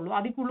കൊടുക്കാറുള്ളൂ,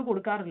 അതിൽ കൂടുതൽ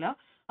കൊടുക്കാറില്ല.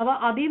 അപ്പൊ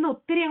അതിൽ നിന്ന്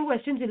ഒത്തിരി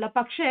ക്വസ്റ്റ്യൻസ് ഇല്ല.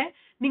 പക്ഷേ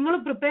നിങ്ങൾ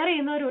പ്രിപ്പയർ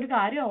ചെയ്യുന്നവർ ഒരു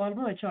കാര്യം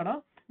ഓർമ്മ വെച്ചോണം,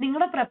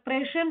 നിങ്ങളുടെ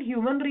പ്രിപ്പറേഷൻ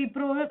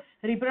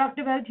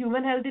റീപ്രൊഡക്റ്റീവ് ഹെൽത്ത്,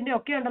 ഹ്യൂമൻ ഹെൽത്തിന്റെ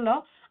ഒക്കെ ഉണ്ടല്ലോ,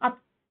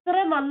 അത്ര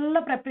നല്ല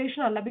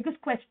പ്രിപ്പറേഷൻ അല്ല. ബിക്കോസ്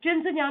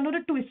ക്വസ്റ്റ്യൻസ്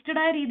ഞാനൊരു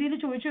ട്വിസ്റ്റഡ് ആയ രീതിയിൽ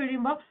ചോദിച്ചു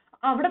കഴിയുമ്പോൾ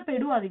അവിടെ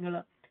പെടുവാ നിങ്ങൾ.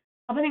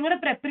 അപ്പൊ നിങ്ങളുടെ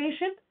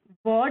preparation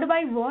word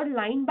by word,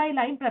 line by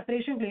line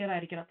preparation clear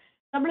ആയിരിക്കണം.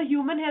 നമ്മൾ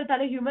ഹ്യൂമൻ ഹെൽത്ത്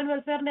അല്ലെങ്കിൽ ഹ്യൂമൻ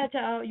വെൽഫെയറിന്റെ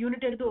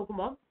യൂണിറ്റ് എടുത്ത്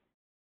നോക്കുമ്പോൾ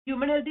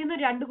ഹ്യൂമൻ ഹെൽത്തിൽ നിന്ന്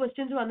 2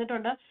 ക്വസ്റ്റ്യൻസ്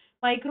വന്നിട്ടുണ്ട്,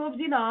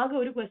 മൈക്രോബ്സിൽ നിന്ന് ആകെ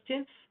ഒരു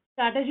question,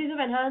 strategies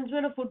of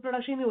enhancement of food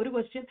production ഒരു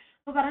ക്വസ്റ്റ്യൻ.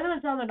 അപ്പൊ പറയുന്നത്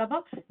മനസ്സിലാവുന്നുണ്ട്.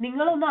 അപ്പം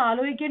നിങ്ങളൊന്ന്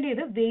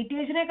ആലോചിക്കേണ്ടത്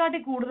വെയിറ്റേജിനെക്കാട്ടി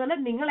കൂടുതൽ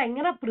നിങ്ങൾ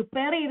എങ്ങനെ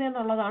പ്രിപ്പയർ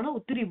ചെയ്യുന്നതെന്നുള്ളതാണ്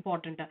ഒത്തിരി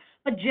ഇമ്പോർട്ടന്റ്.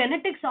 അപ്പൊ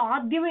ജെനറ്റിക്സ്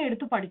ആദ്യമേ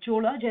എടുത്ത്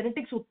പഠിച്ചോളുക,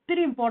 ജെനറ്റിക്സ്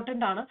ഒത്തിരി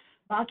ഇമ്പോർട്ടന്റ് ആണ്.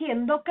 ബാക്കി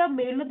എന്തൊക്കെ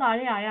മേളിലും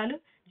താഴെ ആയാലും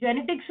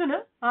ജെനറ്റിക്സിന്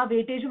ആ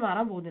വെയിറ്റേജ്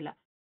മാറാൻ പോകുന്നില്ല.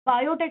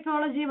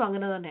 ബയോടെക്നോളജിയും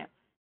അങ്ങനെ തന്നെയാണ്.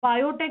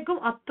 ബയോടെക്കും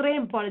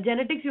അത്രയും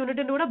ജെനറ്റിക്സ്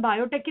യൂണിറ്റിന്റെ കൂടെ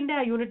ബയോടെക്കിന്റെ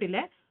ആ യൂണിറ്റ്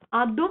ഇല്ലേ,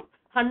 അതും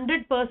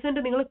 100%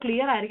 നിങ്ങൾ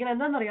ക്ലിയർ ആയിരിക്കണം.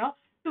 എന്താണെന്നറിയോ,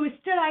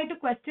 ട്വിസ്റ്റഡ് ആയിട്ട്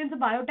ക്വസ്റ്റ്യൻസ്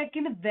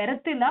ബയോടെക്കിന്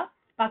വരത്തില്ല,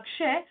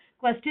 പക്ഷേ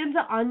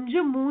ക്വസ്റ്റ്യൻസ്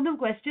 5ഉം 3ഉം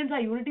ക്വസ്റ്റ്യൻസ് ആ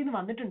യൂണിറ്റിൽ നിന്ന്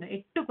വന്നിട്ടുണ്ട്,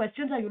 8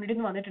 ക്വസ്റ്റ്യൻസ് ആ യൂണിറ്റിൽ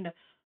നിന്ന് വന്നിട്ടുണ്ട്.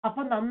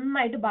 അപ്പൊ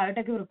നന്നായിട്ട്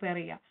ബയോടെക് പ്രിപ്പയർ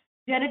ചെയ്യുക.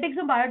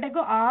 ജെനറ്റിക്സും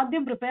ബയോടെക്കും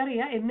ആദ്യം പ്രിപ്പയർ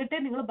ചെയ്യുക, എന്നിട്ടേ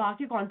നിങ്ങൾ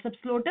ബാക്കി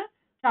കോൺസെപ്റ്റ്സിലോട്ട്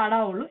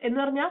ചാടാവുള്ളൂ. എന്ന്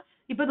പറഞ്ഞാൽ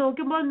ഇപ്പൊ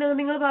നോക്കുമ്പോൾ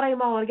നിങ്ങൾ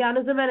പറയുമ്പോൾ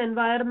organism and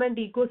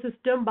environment,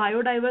 ecosystem,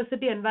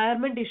 biodiversity,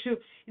 environment issue,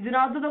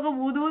 ഇതിനകത്തുനിന്നൊക്കെ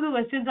 3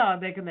 questions ആണ്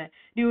വന്നേക്കുന്നത്.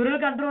 Neural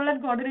control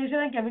and coordination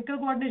and chemical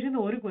coordination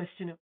ഒരു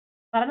ക്വസ്റ്റ്യനും.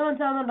 പറഞ്ഞു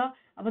മനസ്സിലാവുന്നുണ്ടോ?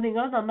 അപ്പൊ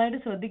നിങ്ങൾ നന്നായിട്ട്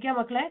ശ്രദ്ധിക്കുക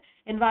മക്കളെ.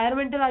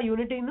 എൻവയറമെന്റൽ ആ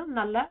യൂണിറ്റിൽ നിന്നും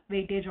നല്ല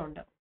വെയിറ്റേജ്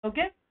ഉണ്ട്.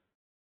 ഓക്കെ,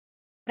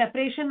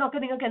 പ്രിപ്പറേഷനൊക്കെ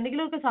നിങ്ങൾക്ക്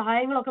എന്തെങ്കിലുമൊക്കെ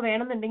സഹായങ്ങളൊക്കെ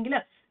വേണമെന്നുണ്ടെങ്കിൽ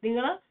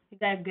നിങ്ങൾ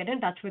get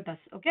in touch with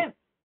us. Okay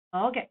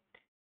okay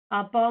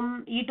അപ്പം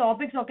ഈ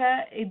ടോപ്പിക്സ് ഒക്കെ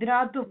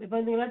ഇതിനകത്തും ഇപ്പൊ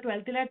നിങ്ങൾ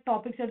 12th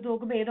ടോപ്പിക്സ് എടുത്ത്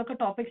നോക്കുമ്പോൾ ഏതൊക്കെ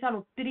ടോപ്പിക്സ് ആണ്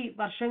ഒത്തിരി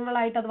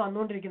വർഷങ്ങളായിട്ട് അത്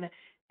വന്നുകൊണ്ടിരിക്കുന്നത്.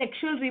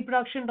 സെക്ഷൽ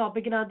റീപ്രൊഡക്ഷൻ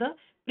ടോപ്പിക്കിനകത്ത്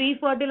പ്രീ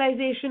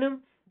ഫെർട്ടിലൈസേഷനും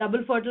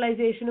ഡബിൾ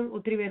ഫെർട്ടിലൈസേഷനും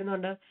ഒത്തിരി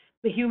വരുന്നുണ്ട്.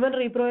 Human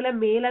റീപ്രോയിലെ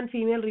male and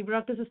female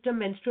reproductive system,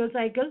 menstrual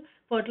cycle,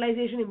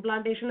 fertilisation,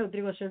 ഇംപ്ലാന്റേഷനിൽ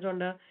ഒത്തിരി ക്വസ്റ്റ്യൻസ്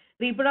ഉണ്ട്.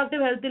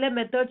 Reproductive ഹെൽത്തിലെ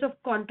methods of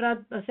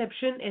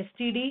contraception,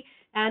 STD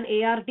and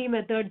ART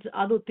methods,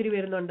 അത് ഒത്തിരി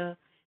വരുന്നുണ്ട്.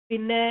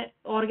 പിന്നെ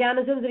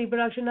organisms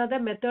റീപ്രൊഡക്ഷനകത്തെ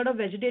method of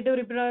vegetative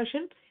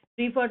reproduction,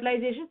 pre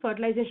fertilisation,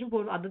 fertilisation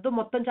പോകും, അത്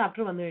മൊത്തം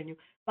ചാപ്റ്റർ വന്നു കഴിഞ്ഞു.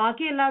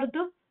 ബാക്കി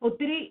എല്ലായിടത്തും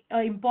ഒത്തിരി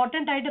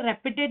ഇമ്പോർട്ടന്റ് ആയിട്ട്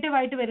റെപ്പിറ്റേറ്റീവ്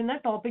ആയിട്ട് വരുന്ന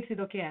ടോപ്പിക്സ്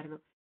ഇതൊക്കെയായിരുന്നു.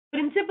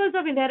 Principles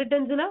of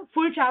ഇൻഹെറിറ്റൻസിന്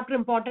full chapter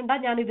important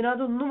ആണ്. ഞാൻ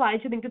ഇതിനകത്ത് ഒന്നും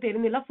വായിച്ച് നിങ്ങൾക്ക്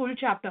തരുന്നില്ല. Full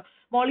chapter,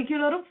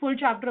 മോളിക്യുലറും full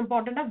chapter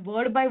important ആണ്,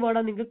 വേർഡ് ബൈ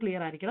വേർഡ് നിങ്ങൾക്ക്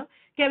ക്ലിയർ ആയിരിക്കണം.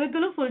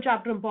 കെമിക്കലും ഫുൾ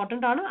ചാപ്റ്റർ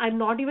ഇമ്പോർട്ടന്റ് ആണ്. I am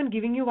not even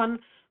giving you one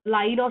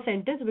line or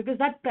sentence because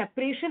that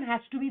preparation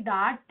has to B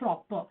that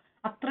proper.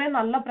 അത്രയും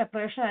നല്ല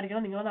പ്രിപ്പറേഷൻ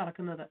ആയിരിക്കണം നിങ്ങൾ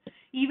നടക്കുന്നത്.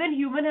 Even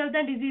human health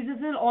and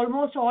ഡിസീസസിൽ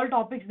almost all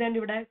topics ഞാൻ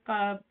ഇവിടെ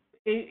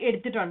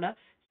എടുത്തിട്ടുണ്ട്.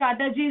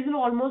 സ്ട്രാറ്റജീസിലും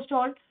almost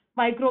all,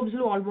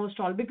 മൈക്രോബ്സിലും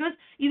almost all. Because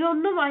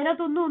ഇതൊന്നും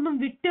അതിനകത്തൊന്നും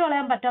വിട്ട്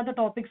കളയാൻ പറ്റാത്ത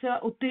ടോപ്പിക്സ്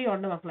ഒത്തിരി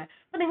ഉണ്ട് മക്കളെ.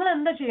 അപ്പൊ നിങ്ങൾ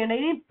എന്താ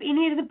ചെയ്യേണ്ടത്,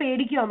 ഇനി ഇരുന്ന്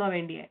പേടിക്കുകയാണോ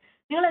വേണ്ടിയേ?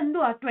 നിങ്ങൾ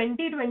എന്തുവാ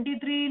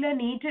 2023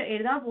 NEET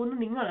എഴുതാൻ പോകുന്ന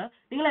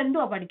നിങ്ങൾ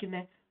എന്തുവാ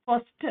പഠിക്കുന്നത്?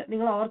 ഫസ്റ്റ്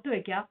നിങ്ങൾ ഓർത്ത്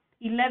വെക്കുക,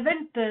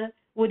 11th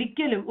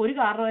ഒരിക്കലും ഒരു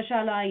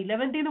കാരണവശാലും ആ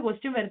 11th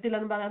ക്വസ്റ്റ്യൻ വരത്തില്ല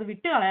എന്ന് പറഞ്ഞാൽ അത്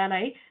വിട്ട്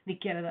കളയാനായി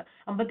നിൽക്കരുത്.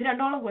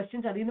 52ഓളം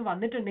ക്വസ്റ്റ്യൻസ് അതിൽ നിന്ന്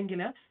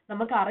വന്നിട്ടുണ്ടെങ്കിൽ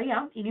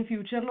നമുക്കറിയാം ഇനി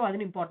ഫ്യൂച്ചറിലും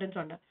അതിന് ഇമ്പോർട്ടൻസ്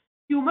ഉണ്ട്.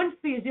 ഹ്യൂമൻ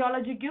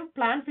ഫിസിയോളജിക്കും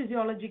പ്ലാന്റ്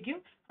ഫിസിയോളജിക്കും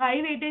ഹൈ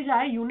വെയിറ്റേജ്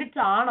ആയ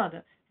യൂണിറ്റ്സ് ആണത്.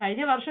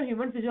 കഴിഞ്ഞ വർഷം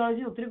ഹ്യൂമൻ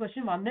ഫിസിയോളജി ഒത്തിരി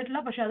ക്വസ്റ്റ്യൻ വന്നിട്ടില്ല,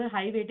 പക്ഷെ അത്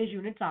ഹൈ വെയിറ്റേജ്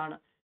യൂണിറ്റ്സ് ആണ്.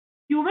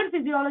 ഹ്യൂമൻ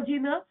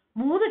ഫിസിയോളജിന്ന്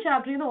 3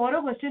 ചാപ്റ്ററിൽ നിന്ന് ഓരോ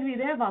ക്വസ്റ്റ്യൻ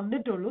വീതേ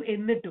വന്നിട്ടുള്ളൂ,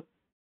 എന്നിട്ടും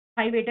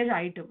ഹൈ വെയിറ്റേജ്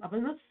ആയിട്ടും. അപ്പൊ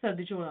ഒന്ന്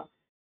ശ്രദ്ധിച്ചോളാം.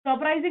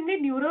 സർപ്രൈസിംഗ്ലി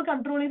ന്യൂറൽ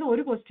കൺട്രോളിൽ നിന്ന്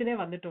ഒരു ക്വസ്റ്റ്യനേ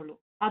വന്നിട്ടുള്ളൂ,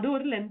 അതും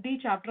ഒരു ലെങ്തി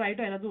ചാപ്റ്റർ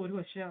ആയിട്ട് അതിനകത്ത് ഒരു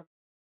ക്വസ്റ്റ്യൻ ആണ്.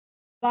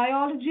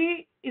 Biology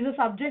is A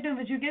subject in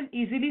which you can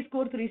easily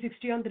score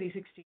 360 on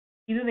 360.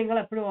 ഇത് നിങ്ങൾ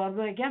എപ്പോഴും ഓർമ്മ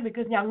വയ്ക്കാം.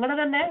 ബിക്കോസ് ഞങ്ങളുടെ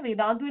തന്നെ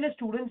വേദാന്തുവിലെ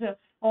സ്റ്റുഡൻസ്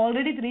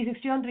ഓൾറെഡി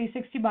 360 on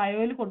 360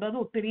 ബയോയിൽ കൊണ്ടുവന്ന്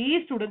ഒത്തിരി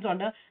സ്റ്റുഡൻസ്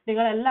ഉണ്ട്.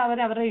 നിങ്ങൾ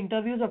എല്ലാവരും അവരുടെ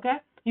ഇന്റർവ്യൂസ് ഒക്കെ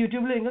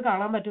യൂട്യൂബിൽ നിങ്ങൾക്ക്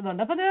കാണാൻ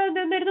പറ്റുന്നുണ്ട്. അപ്പൊ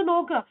എടുത്ത്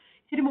നോക്കുക,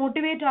 ഇച്ചിരി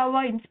മോട്ടിവേറ്റ്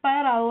ആവുക,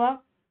 ഇൻസ്പയർ ആവുക.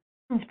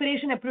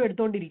 ഇൻസ്പിറേഷൻ എപ്പോഴും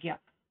എടുത്തുകൊണ്ടിരിക്കുക.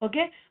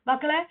 ഓക്കെ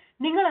മക്കളെ,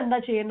 നിങ്ങൾ എന്താ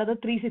ചെയ്യേണ്ടത്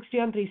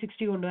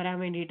 360 കൊണ്ടുവരാൻ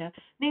വേണ്ടിയിട്ട്?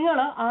 നിങ്ങൾ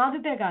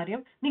ആദ്യത്തെ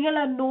കാര്യം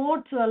നിങ്ങളുടെ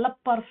നോട്ട്സ് നല്ല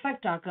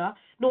പെർഫെക്റ്റ് ആക്കുക.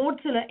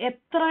 നോട്ട്സിൽ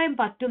എത്രയും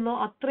പറ്റുന്നോ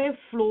അത്രയും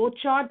ഫ്ലോ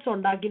ചാർട്ട്സ്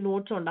ഉണ്ടാക്കി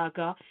നോട്ട്സ്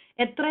ഉണ്ടാക്കുക.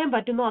 എത്രയും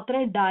പറ്റുന്നോ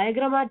അത്രയും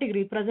ഡയഗ്രമാറ്റിക്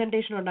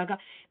റീപ്രസെന്റേഷൻ ഉണ്ടാക്കുക.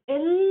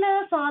 എല്ലാ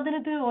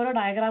സാധനത്തിനും ഓരോ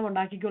ഡയഗ്രാം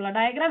ഉണ്ടാക്കിക്കൊള്ളുക.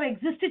 ഡയഗ്രാം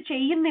എക്സിസ്റ്റ്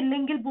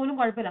ചെയ്യുന്നില്ലെങ്കിൽ പോലും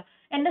കുഴപ്പമില്ല.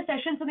 എന്റെ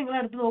സെഷൻസ് നിങ്ങൾ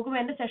എടുത്ത്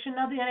നോക്കുമ്പോൾ എന്റെ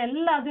സെഷനകത്ത് ഞാൻ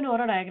എല്ലാത്തിനും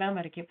ഓരോ ഡയഗ്രാം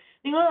വരയ്ക്കും.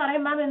 നിങ്ങൾ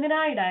പറയും മാം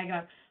എന്തിനാ ഈ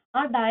ഡയഗ്രാം?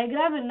 ആ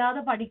ഡയഗ്രാം ഇല്ലാതെ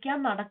പഠിക്കാൻ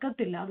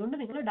നടക്കത്തില്ല. അതുകൊണ്ട്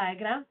നിങ്ങൾ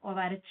ഡയഗ്രാം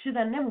വരച്ച്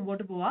തന്നെ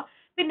മുമ്പോട്ട് പോവുക.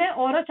 പിന്നെ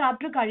ഓരോ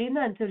ചാപ്റ്റർ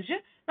കഴിയുന്നതനുസരിച്ച്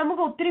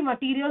നമുക്ക് ഒത്തിരി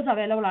മെറ്റീരിയൽസ്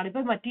അവൈലബിൾ ആണ്.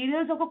 ഇപ്പൊ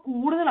മെറ്റീരിയൽസ് ഒക്കെ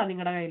കൂടുതലാണ്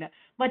നിങ്ങളുടെ കയ്യിൽ.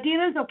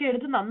 മെറ്റീരിയൽസ് ഒക്കെ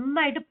എടുത്ത്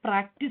നന്നായിട്ട്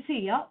പ്രാക്ടീസ്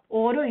ചെയ്യുക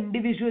ഓരോ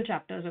ഇൻഡിവിജ്വൽ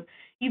ചാപ്റ്റേഴ്സും.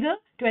 ഇത്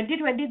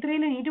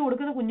 2023 നീറ്റ്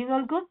കൊടുക്കുന്ന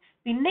കുഞ്ഞുങ്ങൾക്കും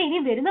പിന്നെ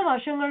ഇനി വരുന്ന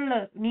വർഷങ്ങളിൽ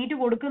നീറ്റ്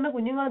കൊടുക്കുന്ന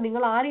കുഞ്ഞുങ്ങൾ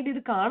നിങ്ങൾ ആ രീതിയിൽ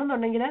ഇത്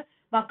കാണുന്നുണ്ടെങ്കിൽ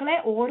മക്കളെ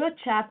ഓരോ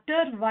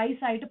ചാപ്റ്റർ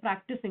വൈസ് ആയിട്ട്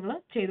പ്രാക്ടീസ് നിങ്ങൾ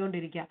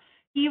ചെയ്തുകൊണ്ടിരിക്കുക.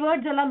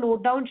 കീവേഡ്സ് എല്ലാം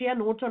നോട്ട് ഡൗൺ ചെയ്യുക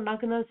നോട്ട്സ്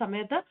ഉണ്ടാക്കുന്ന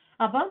സമയത്ത്.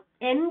 അപ്പം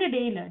എൻഡ്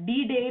ഡേയിൽ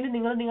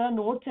നിങ്ങൾ നിങ്ങളുടെ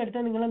നോട്ട്സ് എടുത്ത്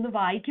നിങ്ങളൊന്ന്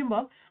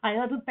വായിക്കുമ്പോൾ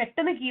അതിനകത്ത്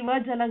പെട്ടെന്ന്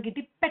കീവേഡ്സ് എല്ലാം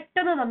കിട്ടി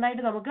പെട്ടെന്ന്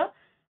നന്നായിട്ട് നമുക്ക്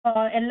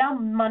എല്ലാം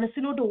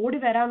മനസ്സിലോട്ട് ഓടി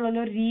വരാനുള്ള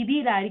ഒരു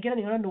രീതിയിലായിരിക്കണം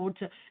നിങ്ങളുടെ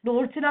നോട്ട്സ്.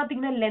 നോട്ട്സിനകത്ത്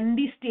ഇങ്ങനെ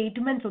ലെന്തി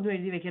സ്റ്റേറ്റ്മെന്റ്സ് ഒന്നും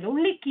എഴുതി വെക്കരുത്.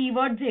 ഓൺലി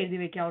കീവേഡ്സ് എഴുതി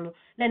വെക്കാവുള്ളൂ.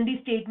 ലെന്തി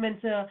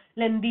സ്റ്റേറ്റ്മെന്റ്സ്,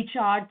 ലെന്തി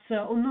ചാർട്ട്സ്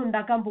ഒന്നും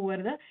ഉണ്ടാക്കാൻ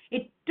പോകരുത്.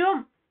 ഏറ്റവും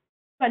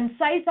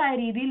കൺസൈസ് ആയ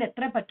രീതിയിൽ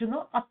എത്ര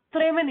പറ്റുന്നോ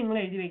അത്രയുമേ നിങ്ങൾ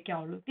എഴുതി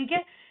വെക്കാവുള്ളൂ.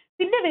 ടീക്കെ.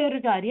 പിന്നെ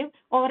വേറൊരു കാര്യം,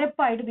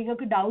 ഉറപ്പായിട്ട്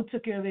നിങ്ങൾക്ക് ഡൗട്ട്സ്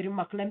ഒക്കെ വരും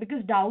മക്കളെ.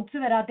 ബിക്കോസ് ഡൗട്ട്സ്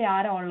വരാത്ത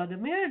ആരാ ഉള്ളത്?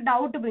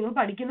 ഡൗട്ട് നിങ്ങൾ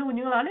പഠിക്കുന്ന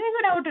കുഞ്ഞുങ്ങളാണ്,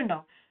 നിങ്ങൾക്ക് ഡൗട്ട് ഉണ്ടോ?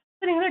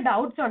 അപ്പൊ നിങ്ങൾ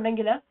ഡൗട്ട്സ്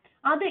ഉണ്ടെങ്കിൽ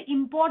അത്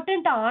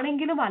ഇമ്പോർട്ടന്റ്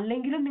ആണെങ്കിലും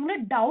അല്ലെങ്കിലും നിങ്ങൾ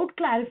ഡൗട്ട്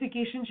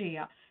ക്ലാരിഫിക്കേഷൻ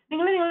ചെയ്യുക.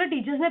 നിങ്ങൾ നിങ്ങളുടെ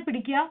ടീച്ചേഴ്സിനെ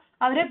പിടിക്കുക,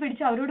 അവരെ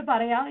പിടിച്ച് അവരോട്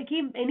പറയാ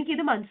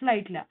എനിക്കിത്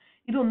മനസ്സിലായിട്ടില്ല,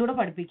 ഇതൊന്നുകൂടെ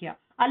പഠിപ്പിക്കുക.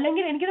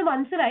 അല്ലെങ്കിൽ എനിക്കിത്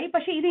മനസ്സിലായി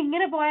പക്ഷെ ഇത്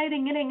ഇങ്ങനെ പോയാൽ ഇത്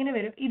എങ്ങനെ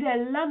വരും?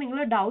 ഇതെല്ലാം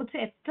നിങ്ങളുടെ ഡൗട്ട്സ്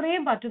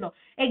എത്രയും പറ്റുന്നോ.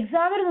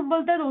 എക്സാമിന്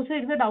മുമ്പത്തെ ദിവസം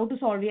ഇരുന്ന്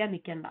ഡൗട്ട് സോൾവ് ചെയ്യാൻ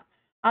നിൽക്കണ്ട.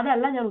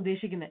 അതല്ല ഞാൻ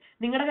ഉദ്ദേശിക്കുന്നത്.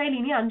 നിങ്ങളുടെ കയ്യിൽ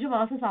ഇനി 5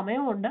 മാസം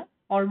സമയമുണ്ട്.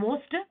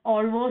 ഓൾമോസ്റ്റ്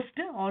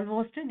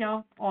ഞാൻ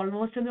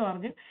ഓൾമോസ്റ്റ് എന്ന്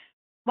പറഞ്ഞു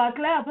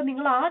മക്കളെ. അപ്പൊ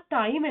നിങ്ങൾ ആ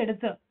ടൈം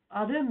എടുത്ത്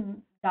അത്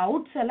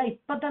ഡൗട്ട്സ് എല്ലാം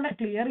ഇപ്പൊ തന്നെ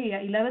ക്ലിയർ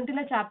ചെയ്യുക.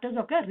 11th ചാപ്റ്റേഴ്സ്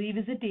ഒക്കെ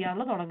റീവിസിറ്റ്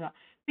ചെയ്യാനുള്ള തുടങ്ങുക.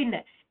 പിന്നെ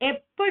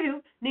എപ്പോഴും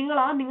നിങ്ങൾ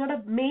നിങ്ങളുടെ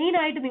മെയിൻ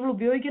ആയിട്ട് നിങ്ങൾ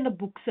ഉപയോഗിക്കേണ്ട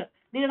ബുക്സ്,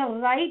 നിങ്ങളുടെ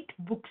റൈറ്റ്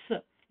ബുക്സ്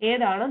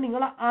ഏതാണ്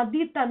നിങ്ങൾ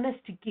അതിൽ തന്നെ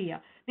സ്റ്റിക്ക്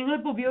ചെയ്യുക.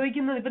 നിങ്ങളിപ്പോൾ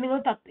ഉപയോഗിക്കുന്നത് ഇപ്പൊ നിങ്ങൾ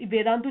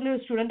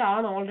വേദാന്തുവിലെ സ്റ്റുഡന്റ്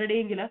ആണ് ഓൾറെഡി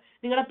എങ്കിൽ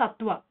നിങ്ങളുടെ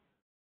തത്വ,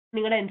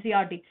 നിങ്ങളുടെ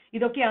NCERT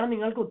ഇതൊക്കെയാണ്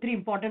നിങ്ങൾക്ക് ഒത്തിരി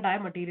ഇമ്പോർട്ടന്റ് ആയ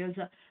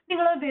മെറ്റീരിയൽസ്.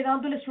 നിങ്ങൾ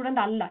വേദാന്തുവിലെ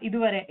സ്റ്റുഡന്റ് അല്ല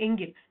ഇതുവരെ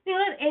എങ്കിൽ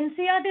നിങ്ങൾ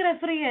NCERT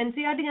റെഫർ ചെയ്യുക.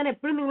 NCERT ഞാൻ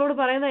എപ്പോഴും നിങ്ങളോട്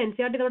പറയുന്ന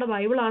NCERT നമ്മുടെ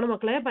ബൈബിൾ ആണ്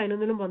മക്കളെ.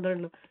 11ലും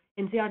 12ലും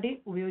NCERT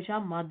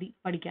ഉപയോഗിച്ചാൽ മതി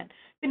പഠിക്കാൻ.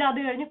 പിന്നെ അത്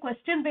കഴിഞ്ഞ്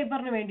ക്വസ്റ്റ്യൻ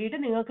പേപ്പറിന് വേണ്ടിയിട്ട്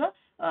നിങ്ങൾക്ക്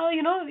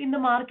ഇൻ ദ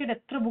മാർക്കറ്റ്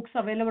എത്ര ബുക്സ്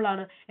അവൈലബിൾ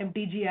ആണ്?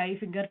 MTG ആയി,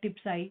 ഫിംഗർ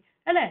ടിപ്സ് ആയി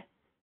അല്ലേ?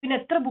 പിന്നെ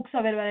എത്ര ബുക്സ്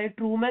അവൈലബിൾ ആയി?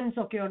 ട്രൂമൻസ്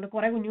ഒക്കെ ഉണ്ട്.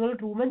 കുറെ കുഞ്ഞുങ്ങൾ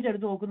ട്രൂമൻസ്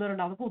എടുത്ത്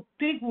നോക്കുന്നവരുണ്ട്. അവർക്ക്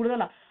ഒത്തിരി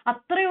കൂടുതലാണ്.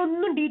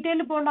 അത്രയൊന്നും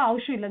ഡീറ്റെയിൽ പോകേണ്ട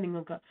ആവശ്യമില്ല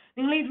നിങ്ങൾക്ക്.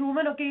 നിങ്ങൾ ഈ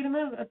ട്രൂമൻ ഒക്കെ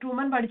ഇരുന്ന്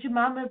ട്രൂമൻ പഠിച്ച്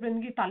മാം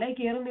എനിക്ക് തലയിൽ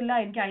കയറുന്നില്ല,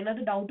 എനിക്ക്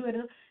അതിനകത്ത് ഡൗട്ട്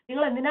വരുന്നു,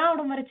 നിങ്ങൾ എന്തിനാ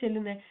അവിടം വരെ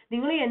ചെല്ലുന്നത്?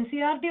 നിങ്ങൾ ഈ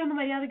NCERT ഒന്ന്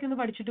മര്യാദയ്ക്ക്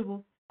ഒന്ന് പഠിച്ചിട്ട്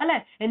പോകും അല്ലെ?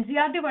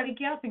 NCERT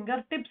പഠിക്കുക, ഫിംഗർ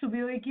ടിപ്സ്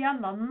ഉപയോഗിക്കുക,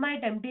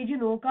 നന്നായിട്ട് MTG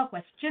നോക്കുക,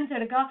 ക്വസ്റ്റ്യൻസ്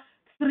എടുക്കുക.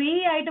 ഫ്രീ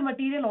ആയിട്ട്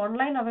മെറ്റീരിയൽ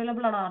ഓൺലൈൻ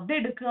അവൈലബിൾ ആണ്,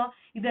 അതെടുക്കുക.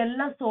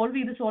 ഇതെല്ലാം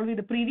സോൾവ്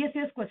ചെയ്ത് പ്രീവിയസ്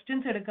ഇയേഴ്സ്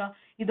ക്വസ്റ്റ്യൻസ് എടുക്കുക.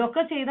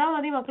 ഇതൊക്കെ ചെയ്താൽ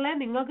മതി മക്കളെ.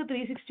 നിങ്ങൾക്ക്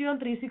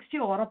 360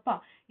 ഉറപ്പാ.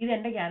 ഇത്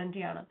എന്റെ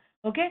ഗ്യാരണ്ടിയാണ്.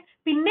 ഓക്കെ.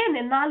 പിന്നെ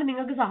എന്നാലും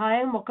നിങ്ങൾക്ക്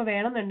സഹായം ഒക്കെ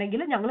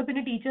വേണമെന്നുണ്ടെങ്കിൽ ഞങ്ങൾ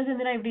പിന്നെ ടീച്ചേഴ്സ്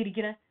എന്തിനാ ഇവിടെ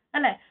ഇരിക്കുന്നത്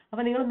അല്ലെ?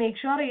 അപ്പൊ നിങ്ങൾ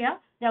മേക്ക് ഷുവർ ചെയ്യുക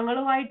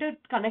ഞങ്ങളുമായിട്ട്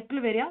കണക്റ്റിൽ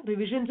വരിക.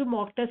 റിവിഷൻസും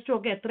മോക്ക് ടെസ്റ്റും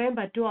ഒക്കെ എത്രയും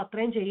പറ്റുമോ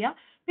അത്രയും ചെയ്യുക.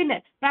 പിന്നെ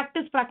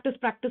പ്രാക്ടീസ്.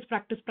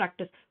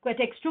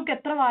 ടെക്സ്റ്റ് ബുക്ക്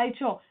എത്ര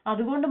വായിച്ചോ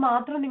അതുകൊണ്ട്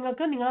മാത്രം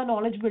നിങ്ങൾക്ക് നിങ്ങളുടെ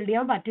നോളജ് ബിൽഡ്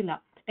ചെയ്യാൻ പറ്റില്ല.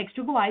 ടെക്സ്റ്റ്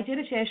ബുക്ക്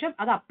വായിച്ചതിന് ശേഷം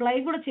അത് അപ്ലൈ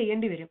കൂടെ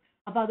ചെയ്യേണ്ടി വരും.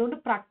 അപ്പൊ അതുകൊണ്ട്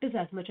practice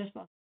as much as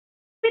possible.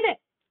 പിന്നെ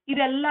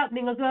ഇതെല്ലാം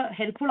നിങ്ങൾക്ക്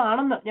ഹെൽപ്ഫുൾ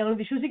ആണെന്ന് ഞങ്ങൾ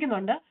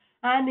വിശ്വസിക്കുന്നുണ്ട്.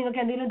 ആൻഡ് നിങ്ങൾക്ക്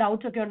എന്തെങ്കിലും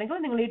ഡൗട്ട്സ് ഒക്കെ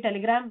ഉണ്ടെങ്കിൽ നിങ്ങൾ ഈ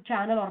ടെലിഗ്രാം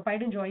ചാനൽ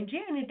ഉറപ്പായിട്ടും ജോയിൻ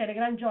ചെയ്യുക. ഈ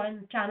ടെലിഗ്രാം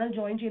ചാനൽ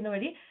ജോയിൻ ചെയ്യുന്ന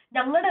വഴി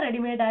ഞങ്ങളുടെ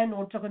റെഡിമെയ്ഡ് ആയ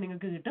നോട്ട്സ് ഒക്കെ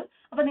നിങ്ങൾക്ക് കിട്ടും.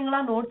 അപ്പൊ നിങ്ങൾ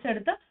ആ നോട്ട്സ്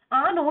എടുത്ത്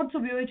ആ നോട്ട്സ്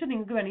ഉപയോഗിച്ച്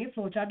നിങ്ങൾക്ക് വേണമെങ്കിൽ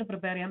ഫ്ലോ ചാർട്ട്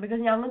പ്രിപ്പയർ ചെയ്യാം.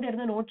 ബിക്കോസ് ഞങ്ങൾ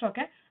തരുന്ന നോട്ട്സ്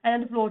ഒക്കെ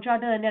അതിനകത്ത് ഫ്ലോ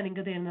ചാർട്ട് തന്നെയാണ്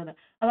നിങ്ങൾക്ക് തരുന്നത്.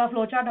 അപ്പോൾ ആ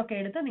ഫ്ലോ ചാർട്ട് ഒക്കെ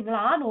എടുത്ത് നിങ്ങൾ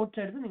ആ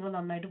നോട്ട്സ് എടുത്ത് നിങ്ങൾ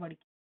നന്നായിട്ട്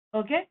പഠിക്കും.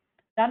 ഓക്കെ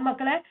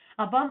മക്കളെ.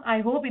 അപ്പം ഐ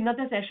ഹോപ്പ്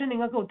ഇന്നത്തെ സെഷൻ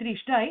നിങ്ങൾക്ക് ഒത്തിരി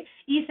ഇഷ്ടമായി.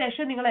 ഈ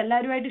സെഷൻ നിങ്ങൾ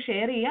എല്ലാവരുമായിട്ട്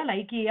ഷെയർ ചെയ്യുക,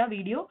 ലൈക്ക് ചെയ്യുക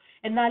വീഡിയോ.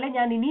 എന്നാലേ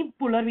ഞാൻ ഇനി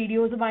പുള്ളർ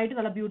വീഡിയോസുമായിട്ട്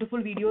നല്ല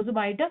ബ്യൂട്ടിഫുൾ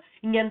വീഡിയോസുമായിട്ട്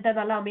ഇങ്ങനത്തെ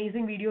നല്ല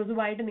അമേസിംഗ്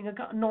വീഡിയോസുമായിട്ട്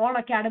നിങ്ങൾക്ക് നോൺ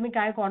അക്കാഡമിക്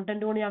ആയ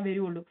കോണ്ടന്റ് കൊണ്ട് ഞാൻ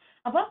വരുള്ളൂ.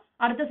 അപ്പോൾ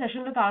അടുത്ത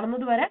സെഷനിൽ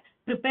കാണുന്നത് വരെ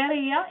പ്രിപ്പയർ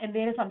ചെയ്യുക.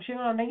 എന്തെങ്കിലും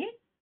സംശയങ്ങളുണ്ടെങ്കിൽ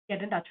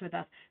get in touch with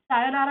us.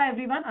 Sayonara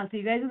everyone. I'll see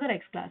you guys in the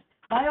next class.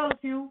 Bye all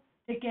of you.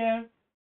 Take care.